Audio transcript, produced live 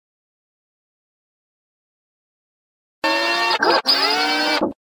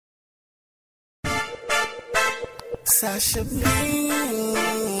Sasha B.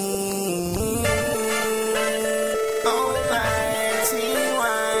 Almighty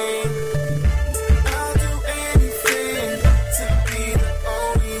wine. I'll do anything to be the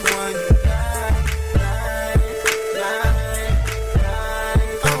only one you like.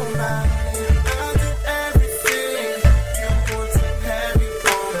 Oh my, I'll do everything you want to have you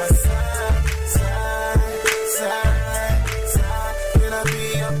on my side. Can I be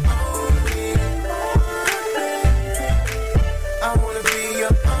your only one? I wanna be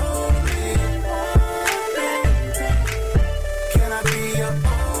your only one. Can I be your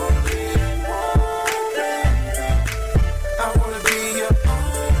only one? I wanna be your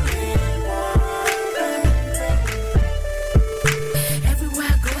only one. Everywhere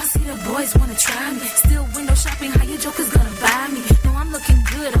I go, I see the boys wanna try me. Still window shopping, how your jokers gonna buy me? No, I'm looking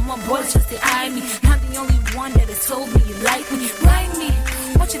good, I want boys just to eye me. Not the only one that has told me you like me. Why me?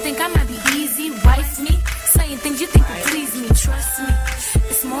 What you think I might be easy? Wife me? Saying things you think will please me. Trust me,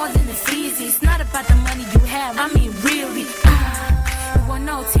 it's more than a easy. It's not about the money you have, I mean really. You want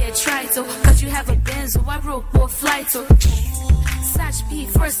no tear try to, cause you have a Benz or I wrote for a flight to. Sasha B,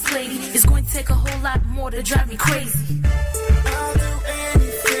 first lady, it's going to take a whole lot more to drive me crazy. I'll do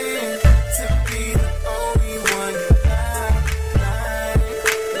anything to be the only one you like.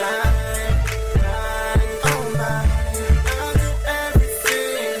 Oh my, I'll do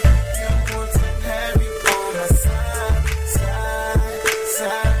everything you want to have you on my side.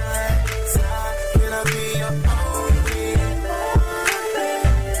 Can I be your only one?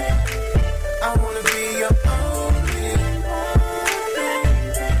 I wanna be your only one.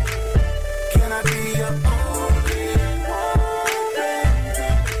 Can I be your only one?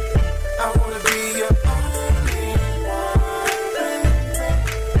 I wanna be your only one.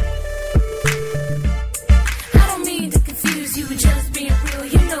 I don't mean to confuse you, just being real,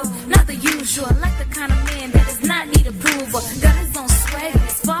 you know, not the usual. Like the kind of man that does not need approval. Got his own swag and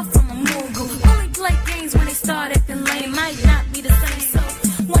it's far from a mogul. Only play games when they start acting lame. Might not be the same, so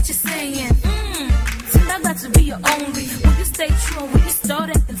what you saying? Since I got to be your only. Will you stay true or will you start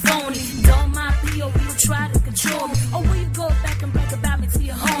acting phony? Don't mind me or will you try to control me? Or will you go back and brag about me to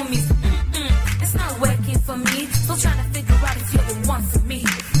your homies? It's not working for me, so trying to figure out if you're the one for me.